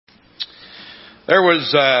There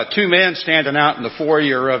was two men standing out in the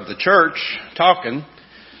foyer of the church talking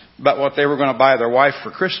about what they were going to buy their wife for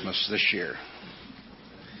Christmas this year.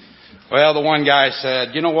 Well, the one guy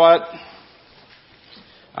said, "You know what?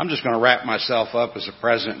 I'm just going to wrap myself up as a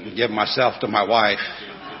present and give myself to my wife."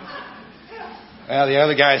 Well, the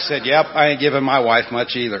other guy said, "Yep, I ain't giving my wife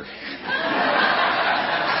much either."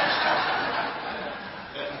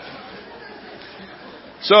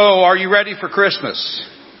 So, are you ready for Christmas?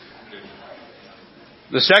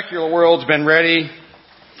 The secular world's been ready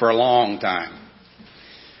for a long time.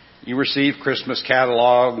 You receive Christmas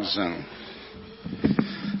catalogs and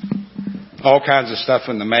all kinds of stuff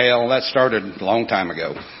in the mail. That started a long time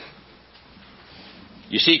ago.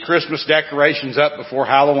 You see Christmas decorations up before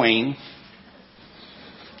Halloween.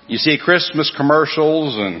 You see Christmas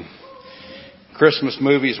commercials and Christmas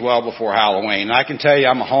movies well before Halloween. And I can tell you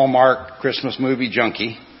I'm a Hallmark Christmas movie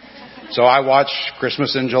junkie, so I watch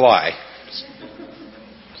Christmas in July.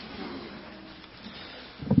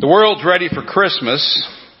 The world's ready for Christmas,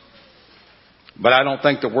 but I don't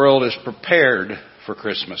think the world is prepared for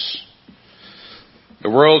Christmas. The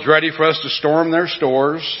world's ready for us to storm their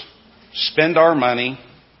stores, spend our money.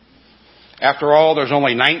 After all, there's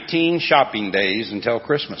only 19 shopping days until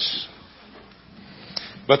Christmas.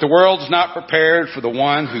 But the world's not prepared for the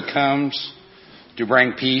one who comes to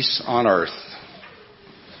bring peace on earth.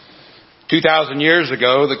 2,000 years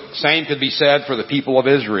ago, the same could be said for the people of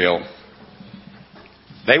Israel.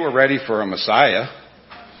 They were ready for a Messiah,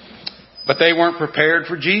 but they weren't prepared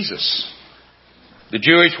for Jesus. The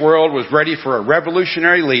Jewish world was ready for a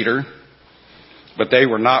revolutionary leader, but they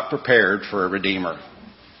were not prepared for a Redeemer.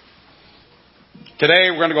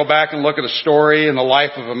 Today we're going to go back and look at a story in the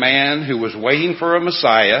life of a man who was waiting for a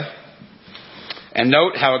Messiah, and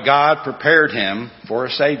note how God prepared him for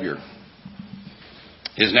a Savior.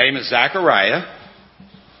 His name is Zechariah,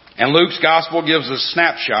 and Luke's Gospel gives a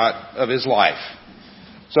snapshot of his life.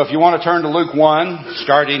 So if you want to turn to Luke 1,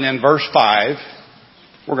 starting in verse 5,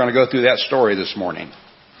 we're going to go through that story this morning.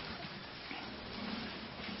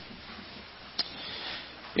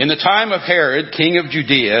 In the time of Herod, king of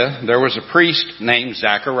Judea, there was a priest named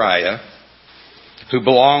Zechariah who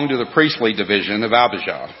belonged to the priestly division of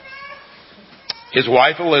Abijah. His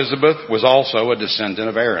wife Elizabeth was also a descendant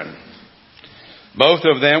of Aaron. Both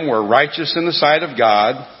of them were righteous in the sight of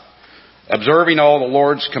God, observing all the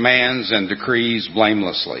Lord's commands and decrees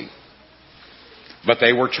blamelessly. But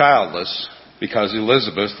they were childless because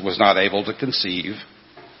Elizabeth was not able to conceive,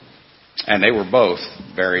 and they were both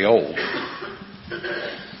very old.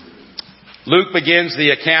 Luke begins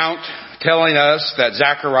the account telling us that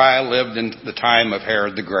Zechariah lived in the time of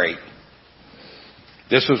Herod the Great.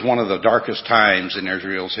 This was one of the darkest times in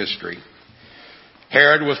Israel's history.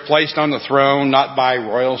 Herod was placed on the throne not by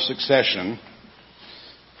royal succession,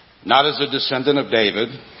 not as a descendant of David.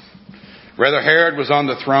 Rather, Herod was on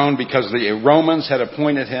the throne because the Romans had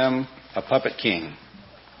appointed him a puppet king.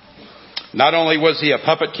 Not only was he a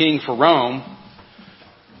puppet king for Rome,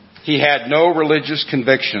 he had no religious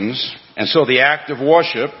convictions, and so the act of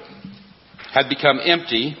worship had become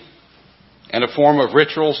empty and a form of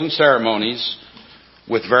rituals and ceremonies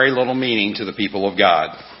with very little meaning to the people of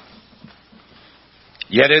God.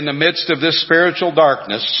 Yet in the midst of this spiritual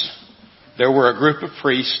darkness, there were a group of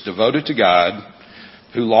priests devoted to God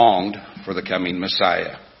who longed for the coming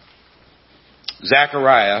Messiah.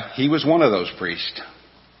 Zechariah, he was one of those priests.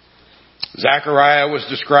 Zechariah was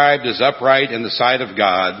described as upright in the sight of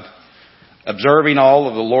God, observing all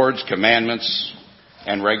of the Lord's commandments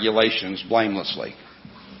and regulations blamelessly.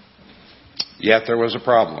 Yet there was a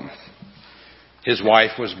problem. His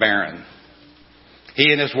wife was barren.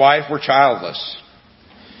 He and his wife were childless.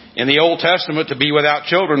 In the Old Testament, to be without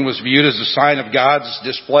children was viewed as a sign of God's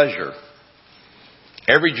displeasure.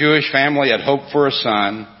 Every Jewish family had hoped for a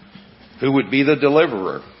son who would be the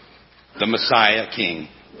deliverer, the Messiah King.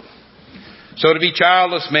 So to be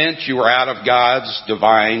childless meant you were out of God's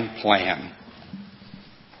divine plan.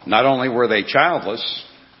 Not only were they childless,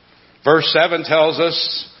 verse 7 tells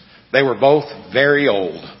us they were both very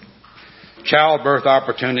old. Childbirth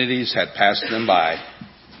opportunities had passed them by.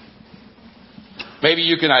 Maybe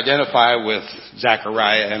you can identify with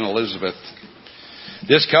Zechariah and Elizabeth.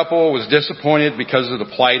 This couple was disappointed because of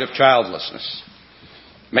the plight of childlessness.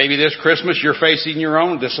 Maybe this Christmas you're facing your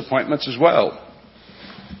own disappointments as well.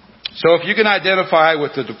 So if you can identify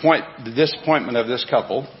with the disappointment of this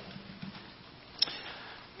couple,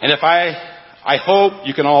 and if I hope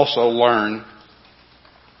you can also learn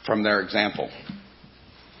from their example.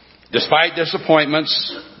 Despite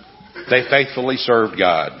disappointments, they faithfully served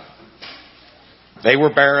God. They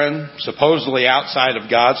were barren, supposedly outside of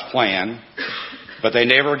God's plan, but they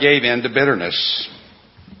never gave in to bitterness.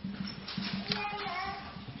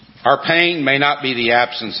 Our pain may not be the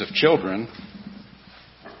absence of children,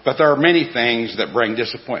 but there are many things that bring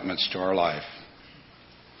disappointments to our life.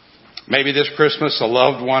 Maybe this Christmas a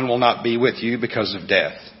loved one will not be with you because of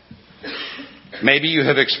death. Maybe you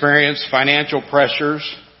have experienced financial pressures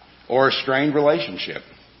or a strained relationship.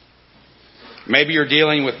 Maybe you're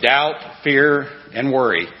dealing with doubt, fear, and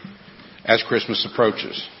worry as Christmas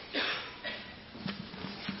approaches.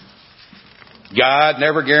 God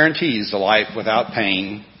never guarantees a life without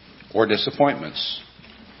pain or disappointments.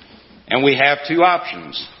 And we have two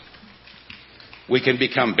options. We can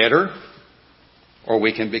become bitter or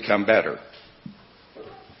we can become better.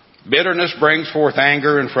 Bitterness brings forth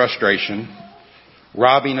anger and frustration,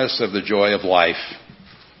 robbing us of the joy of life.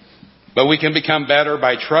 But we can become better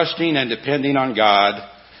by trusting and depending on God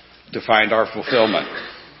to find our fulfillment.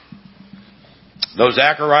 Though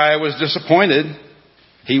Zechariah was disappointed,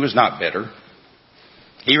 he was not bitter.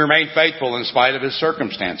 He remained faithful in spite of his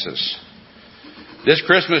circumstances. This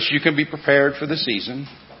Christmas you can be prepared for the season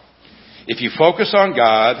if you focus on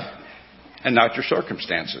God and not your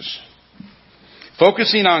circumstances.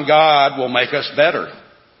 Focusing on God will make us better.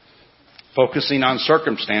 Focusing on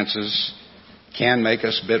circumstances can make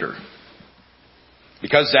us bitter.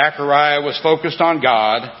 Because Zechariah was focused on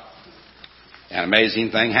God, an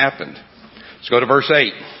amazing thing happened. Let's go to verse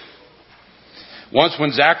 8. Once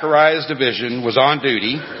when Zechariah's division was on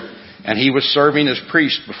duty and he was serving as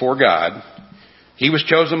priest before God, he was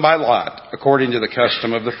chosen by lot, according to the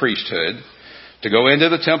custom of the priesthood, to go into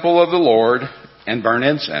the temple of the Lord and burn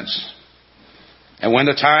incense. And when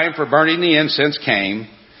the time for burning the incense came,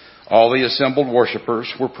 all the assembled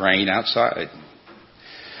worshipers were praying outside.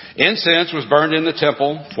 Incense was burned in the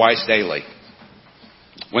temple twice daily.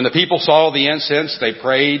 When the people saw the incense, they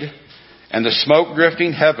prayed, and the smoke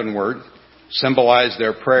drifting heavenward symbolized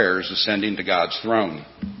their prayers ascending to God's throne.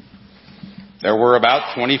 There were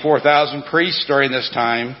about 24,000 priests during this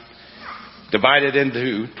time, divided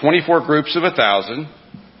into 24 groups of 1,000,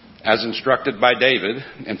 as instructed by David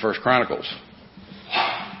in 1 Chronicles.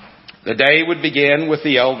 The day would begin with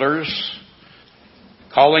the elders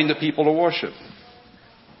calling the people to worship.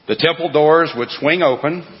 The temple doors would swing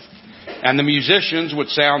open, and the musicians would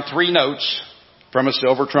sound 3 notes from a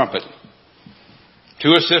silver trumpet.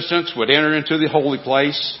 2 assistants would enter into the holy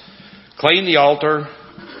place, clean the altar,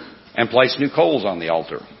 and place new coals on the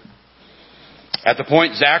altar. At the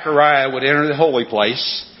point Zechariah would enter the holy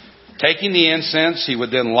place, taking the incense, he would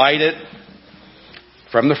then light it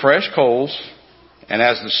from the fresh coals, and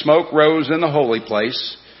as the smoke rose in the holy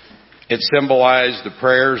place, it symbolized the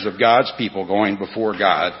prayers of God's people going before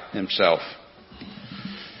God himself.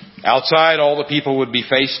 Outside, all the people would be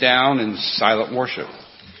face down in silent worship.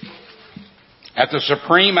 At the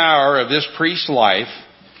supreme hour of this priest's life,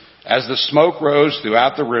 as the smoke rose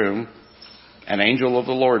throughout the room, an angel of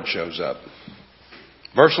the Lord shows up.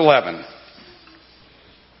 Verse 11.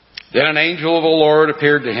 Then an angel of the Lord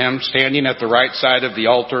appeared to him, standing at the right side of the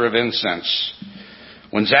altar of incense.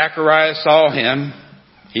 When Zechariah saw him,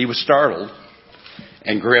 he was startled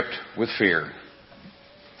and gripped with fear.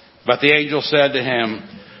 But the angel said to him,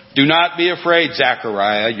 "Do not be afraid,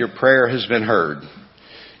 Zechariah. Your prayer has been heard.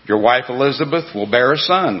 Your wife Elizabeth will bear a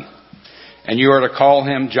son, and you are to call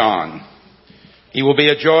him John. He will be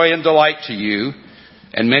a joy and delight to you,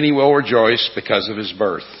 and many will rejoice because of his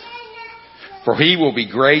birth. For he will be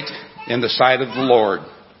great in the sight of the Lord.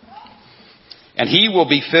 And he will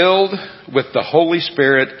be filled with the Holy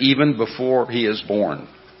Spirit even before he is born.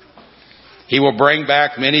 He will bring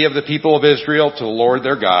back many of the people of Israel to the Lord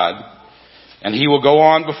their God, and he will go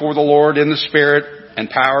on before the Lord in the spirit and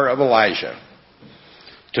power of Elijah,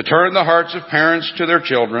 to turn the hearts of parents to their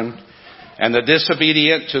children, and the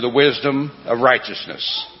disobedient to the wisdom of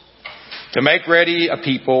righteousness, to make ready a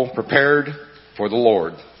people prepared for the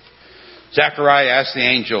Lord." Zechariah asked the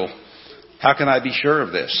angel, "How can I be sure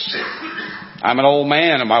of this? I'm an old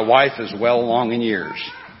man and my wife is well along in years."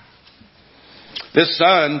 This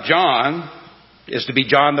son, John, is to be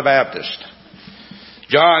John the Baptist.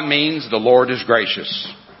 John means the Lord is gracious.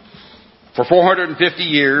 For 450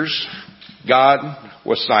 years, God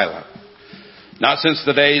was silent. Not since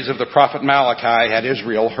the days of the prophet Malachi had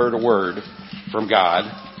Israel heard a word from God.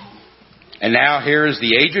 And now here is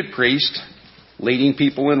the aged priest leading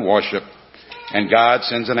people in worship, and God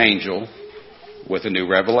sends an angel with a new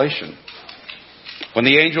revelation. When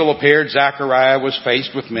the angel appeared, Zechariah was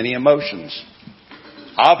faced with many emotions.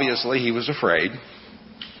 Obviously, he was afraid.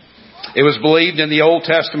 It was believed in the Old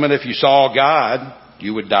Testament if you saw God,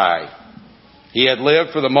 you would die. He had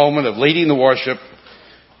lived for the moment of leading the worship,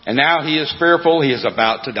 and now he is fearful he is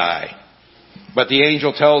about to die. But the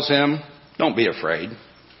angel tells him, don't be afraid,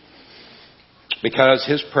 because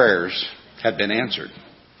his prayers had been answered.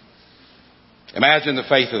 Imagine the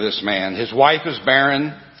faith of this man. His wife is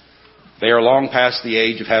barren. They are long past the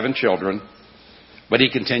age of having children, but he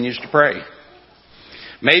continues to pray.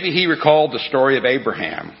 Maybe he recalled the story of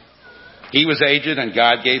Abraham. He was aged and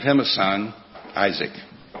God gave him a son, Isaac.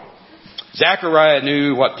 Zechariah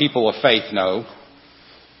knew what people of faith know.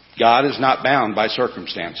 God is not bound by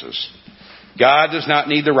circumstances. God does not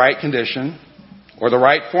need the right condition or the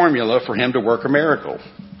right formula for him to work a miracle.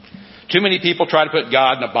 Too many people try to put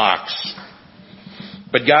God in a box.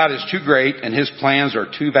 But God is too great and his plans are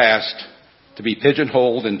too vast to be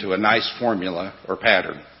pigeonholed into a nice formula or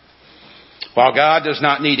pattern. While God does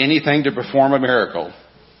not need anything to perform a miracle,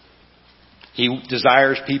 he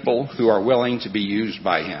desires people who are willing to be used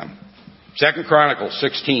by him. 2 Chronicles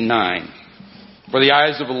 16:9. For the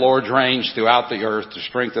eyes of the Lord range throughout the earth to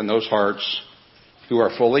strengthen those hearts who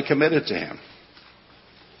are fully committed to him.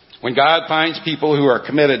 When God finds people who are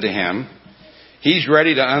committed to him, he's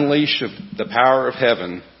ready to unleash the power of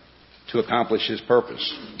heaven to accomplish his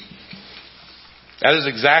purpose. That is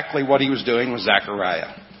exactly what he was doing with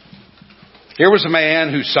Zechariah. Here was a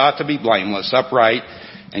man who sought to be blameless, upright,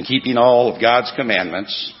 and keeping all of God's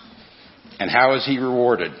commandments. And how is he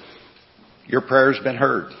rewarded? Your prayer's been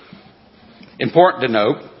heard. Important to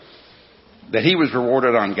note that he was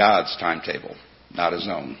rewarded on God's timetable, not his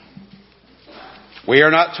own. We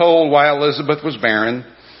are not told why Elizabeth was barren.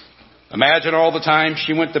 Imagine all the times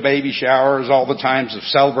she went to baby showers, all the times of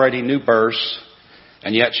celebrating new births,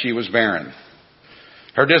 and yet she was barren.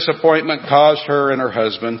 Her disappointment caused her and her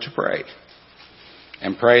husband to pray.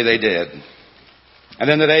 And pray they did. And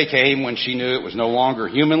then the day came when she knew it was no longer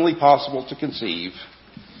humanly possible to conceive,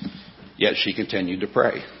 yet she continued to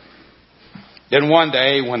pray. Then one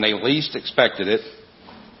day, when they least expected it,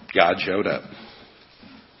 God showed up.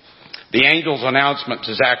 The angel's announcement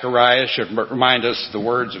to Zechariah should remind us the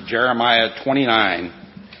words of Jeremiah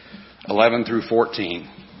 29:11 through 14.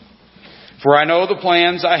 For I know the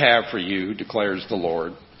plans I have for you, declares the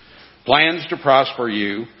Lord. Plans to prosper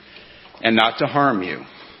you and not to harm you.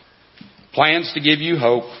 Plans to give you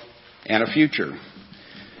hope and a future.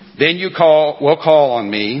 Then you will call on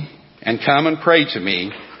me and come and pray to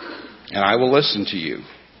me, and I will listen to you.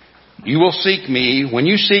 You will seek me. When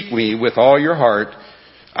you seek me with all your heart,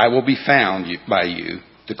 I will be found by you,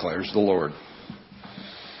 declares the Lord.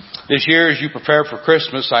 This year, as you prepare for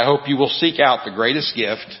Christmas, I hope you will seek out the greatest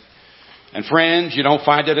gift. And friends, you don't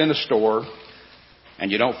find it in a store, and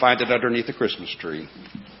you don't find it underneath the Christmas tree.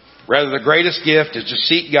 Rather, the greatest gift is to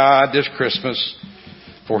seek God this Christmas,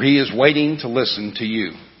 for he is waiting to listen to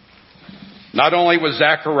you. Not only was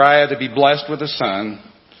Zechariah to be blessed with a son,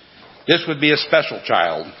 this would be a special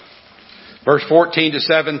child. Verse 14 to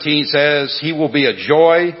 17 says, he will be a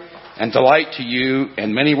joy and delight to you,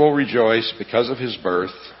 and many will rejoice because of his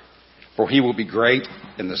birth, for he will be great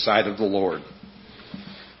in the sight of the Lord.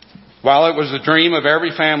 While it was the dream of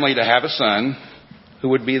every family to have a son who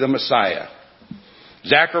would be the Messiah,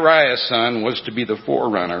 Zechariah's son was to be the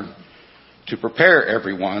forerunner to prepare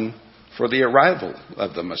everyone for the arrival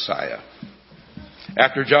of the Messiah.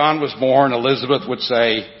 After John was born, Elizabeth would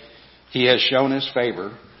say, he has shown his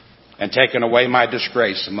favor and taken away my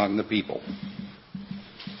disgrace among the people.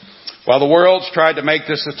 While the world's tried to make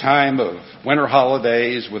this a time of winter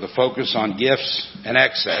holidays with a focus on gifts and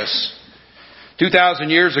excess, 2,000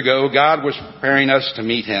 years ago, God was preparing us to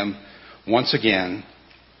meet him once again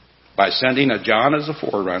by sending a John as a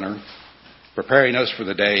forerunner, preparing us for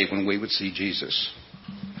the day when we would see Jesus.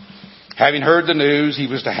 Having heard the news he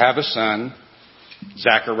was to have a son,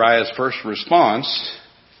 Zechariah's first response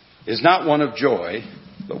is not one of joy,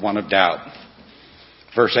 but one of doubt.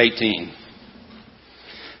 Verse 18.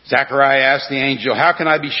 Zechariah asked the angel, how can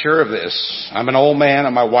I be sure of this? I'm an old man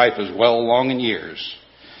and my wife is well along in years.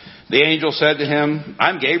 The angel said to him,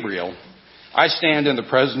 I'm Gabriel. I stand in the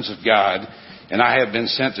presence of God, and I have been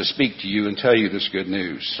sent to speak to you and tell you this good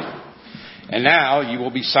news. And now you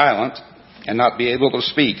will be silent and not be able to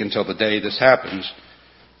speak until the day this happens,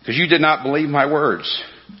 because you did not believe my words,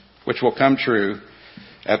 which will come true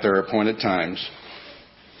at their appointed times.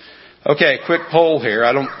 Okay, quick poll here.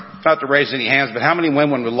 I don't have to raise any hands, but how many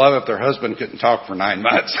women would love if their husband couldn't talk for 9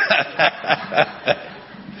 months?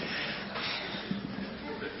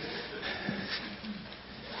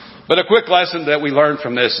 But a quick lesson that we learned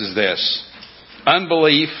from this is this.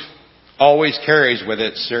 Unbelief always carries with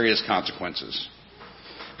it serious consequences.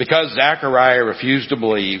 Because Zechariah refused to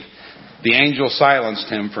believe, the angel silenced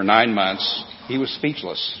him for 9 months. He was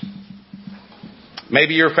speechless.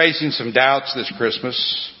 Maybe you're facing some doubts this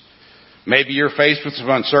Christmas. Maybe you're faced with some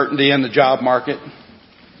uncertainty in the job market,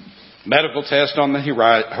 medical test on the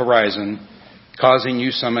horizon, causing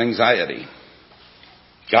you some anxiety.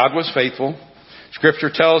 God was faithful.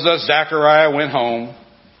 Scripture tells us Zechariah went home,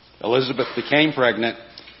 Elizabeth became pregnant,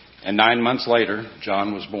 and 9 months later,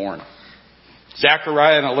 John was born.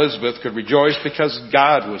 Zechariah and Elizabeth could rejoice because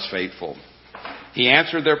God was faithful. He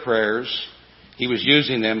answered their prayers. He was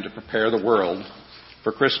using them to prepare the world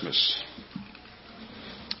for Christmas.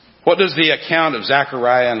 What does the account of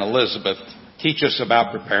Zechariah and Elizabeth teach us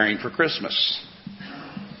about preparing for Christmas?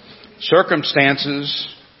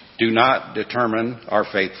 Circumstances do not determine our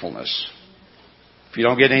faithfulness. If you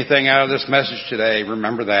don't get anything out of this message today,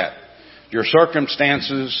 remember that. Your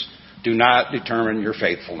circumstances do not determine your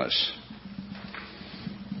faithfulness.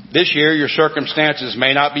 This year, your circumstances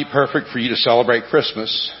may not be perfect for you to celebrate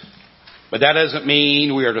Christmas, but that doesn't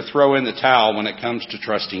mean we are to throw in the towel when it comes to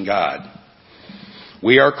trusting God.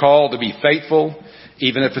 We are called to be faithful,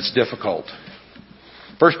 even if it's difficult.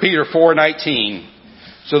 1 Peter 4:19.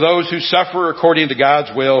 So those who suffer according to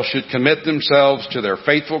God's will should commit themselves to their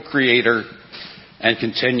faithful Creator and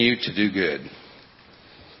continue to do good.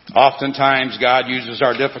 Oftentimes, God uses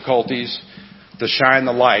our difficulties to shine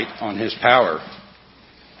the light on His power.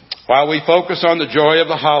 While we focus on the joy of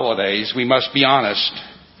the holidays, we must be honest.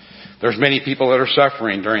 There's many people that are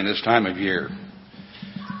suffering during this time of year.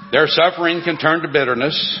 Their suffering can turn to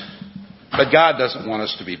bitterness, but God doesn't want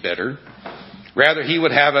us to be bitter. Rather, He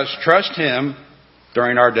would have us trust Him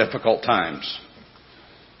during our difficult times.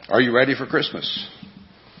 Are you ready for Christmas?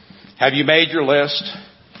 Have you made your list?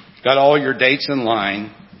 Got all your dates in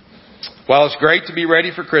line? While it's great to be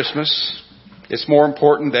ready for Christmas, it's more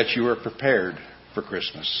important that you are prepared for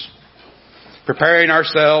Christmas. Preparing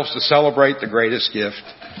ourselves to celebrate the greatest gift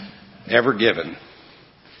ever given.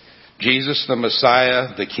 Jesus, the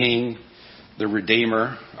Messiah, the King, the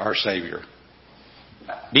Redeemer, our Savior.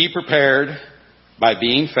 Be prepared by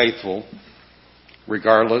being faithful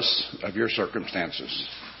regardless of your circumstances.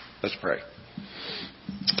 Let's pray.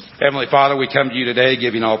 Heavenly Father, we come to you today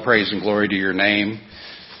giving all praise and glory to your name.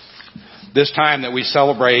 This time that we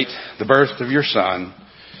celebrate the birth of your Son,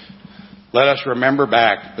 let us remember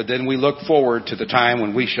back, but then we look forward to the time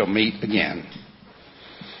when we shall meet again.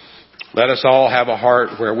 Let us all have a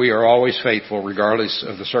heart where we are always faithful regardless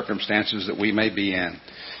of the circumstances that we may be in.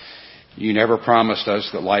 You never promised us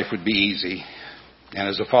that life would be easy. And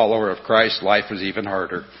as a follower of Christ, life is even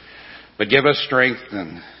harder. But give us strength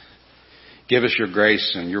and give us your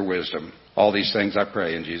grace and your wisdom. All these things I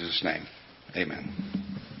pray in Jesus' name. Amen.